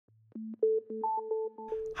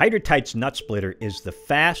Hydratight's Nutsplitter is the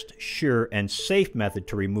fast, sure, and safe method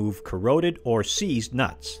to remove corroded or seized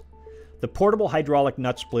nuts. The portable hydraulic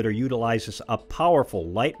Nutsplitter utilizes a powerful,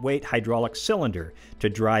 lightweight hydraulic cylinder to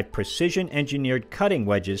drive precision-engineered cutting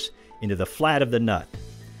wedges into the flat of the nut.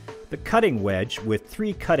 The cutting wedge, with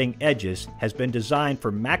 3 cutting edges, has been designed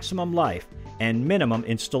for maximum life and minimum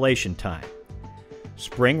installation time.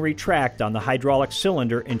 Spring retract on the hydraulic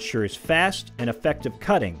cylinder ensures fast and effective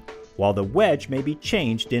cutting, while the wedge may be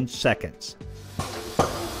changed in seconds.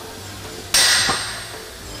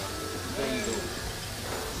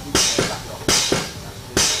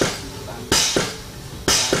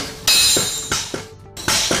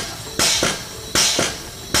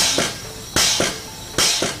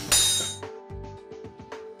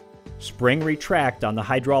 Spring retract on the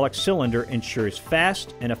hydraulic cylinder ensures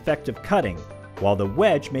fast and effective cutting, while the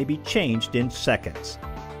wedge may be changed in seconds.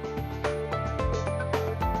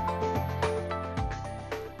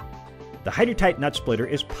 The Hydratight Nutsplitter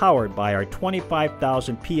is powered by our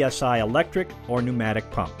 25,000 psi electric or pneumatic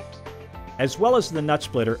pump. As well as the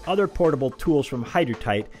Nutsplitter, other portable tools from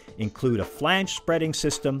Hydratight include a flange spreading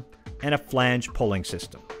system and a flange pulling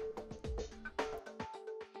system.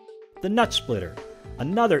 The Nutsplitter,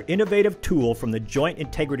 another innovative tool from the joint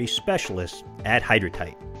integrity specialists at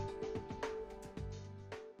Hydratight.